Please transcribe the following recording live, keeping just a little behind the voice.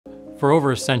For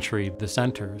over a century, the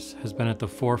Centers has been at the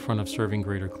forefront of serving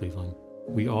Greater Cleveland.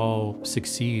 We all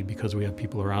succeed because we have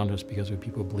people around us, because we have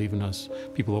people who believe in us,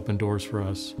 people open doors for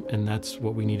us, and that's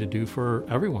what we need to do for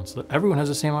everyone, so that everyone has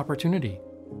the same opportunity.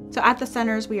 So at the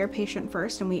Centers, we are patient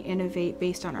first and we innovate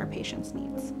based on our patients'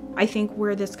 needs. I think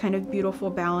we're this kind of beautiful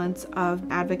balance of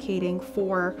advocating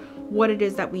for what it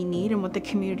is that we need and what the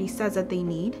community says that they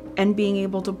need, and being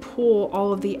able to pull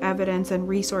all of the evidence and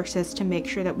resources to make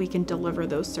sure that we can deliver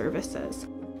those services.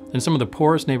 In some of the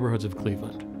poorest neighborhoods of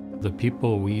Cleveland, the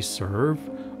people we serve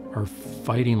are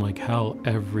fighting like hell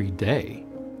every day.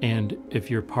 And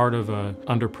if you're part of an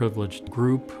underprivileged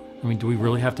group, I mean, do we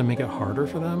really have to make it harder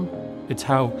for them? It's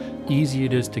how easy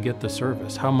it is to get the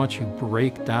service, how much you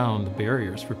break down the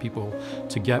barriers for people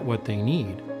to get what they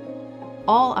need.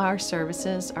 All our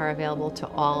services are available to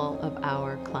all of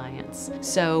our clients.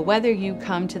 So whether you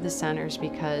come to the Centers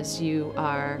because you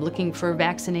are looking for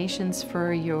vaccinations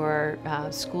for your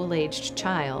school-aged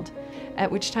child,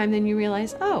 at which time then you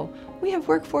realize, oh, we have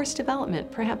workforce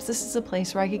development. Perhaps this is a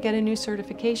place where I could get a new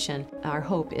certification. Our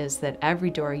hope is that every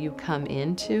door you come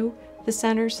into the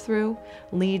Centers through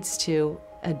leads to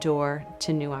a door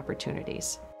to new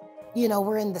opportunities. You know,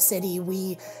 we're in the city,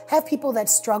 we have people that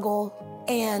struggle,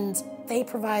 and they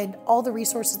provide all the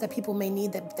resources that people may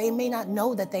need that they may not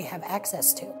know that they have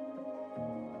access to.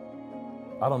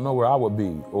 I don't know where I would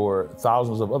be, or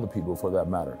thousands of other people for that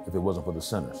matter, if it wasn't for the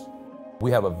Centers.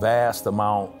 We have a vast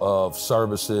amount of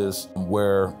services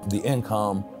where the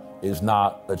income is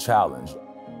not a challenge.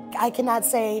 I cannot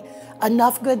say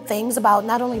enough good things about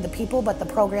not only the people, but the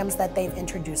programs that they've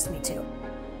introduced me to.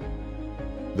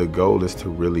 The goal is to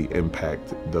really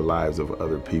impact the lives of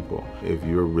other people. If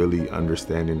you're really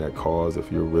understanding that cause, if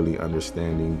you're really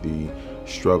understanding the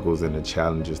struggles and the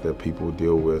challenges that people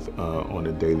deal with on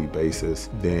a daily basis,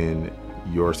 then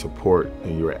your support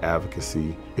and your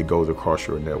advocacy, it goes across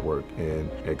your network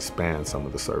and expands some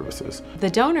of the services. The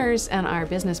donors and our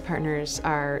business partners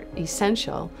are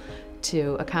essential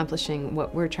to accomplishing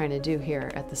what we're trying to do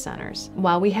here at the Centers.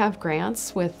 While we have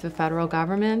grants with the federal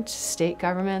government, state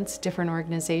governments, different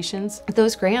organizations,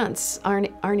 those grants aren't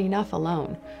enough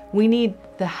alone. We need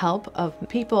the help of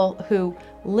people who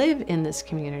live in this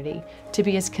community to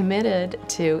be as committed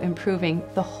to improving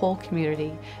the whole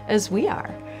community as we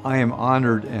are. I am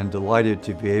honored and delighted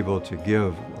to be able to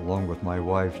give, along with my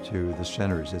wife, to the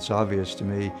Centers. It's obvious to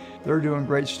me they're doing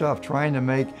great stuff, trying to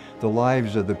make the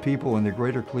lives of the people in the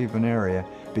greater Cleveland area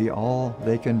be all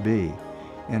they can be.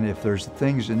 And if there's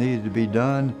things that need to be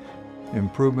done,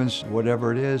 improvements,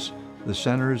 whatever it is, the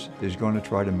Centers is going to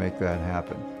try to make that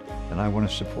happen. And I want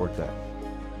to support that.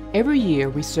 Every year,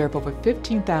 we serve over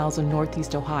 15,000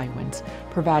 Northeast Ohioans,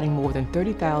 providing more than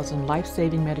 30,000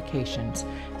 life-saving medications,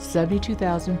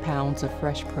 72,000 pounds of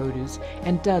fresh produce,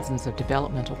 and dozens of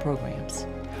developmental programs.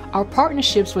 Our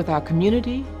partnerships with our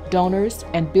community, donors,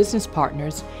 and business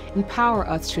partners empower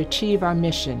us to achieve our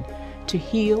mission to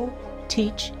heal,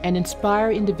 teach, and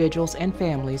inspire individuals and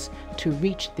families to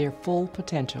reach their full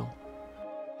potential.